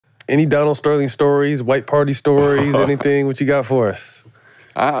Any Donald Sterling stories, white party stories, anything? What you got for us?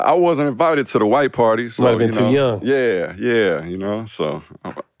 I wasn't invited to the white party, so Might have been too young. Yeah, you know. So,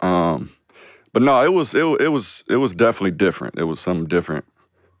 but no, it was definitely different. It was something different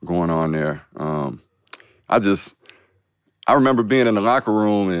going on there. I remember being in the locker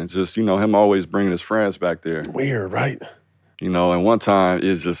room and just, you know, him always bringing his friends back there. Weird, right? You know, and one time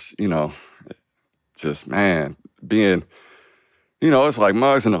it's just, you know, man, being, you know, it's like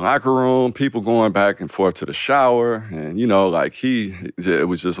Muggs in the locker room, people going back and forth to the shower, and, you know, like it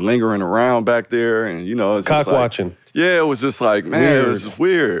was just lingering around back there, and, you know, it's cock just like, watching. Yeah, it was just like, man, weird. It was just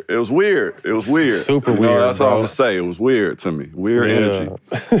weird. It was weird. Super you know, weird. That's all I'm gonna say. It was weird to me. Weird energy.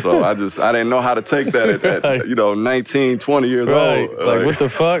 So I didn't know how to take that at you know, 19, 20 years right. old. Like, what the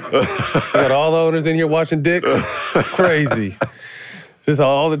fuck? You got all the owners in here watching dicks? Crazy. Is this how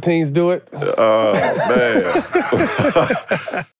all the teams do it? Oh, man.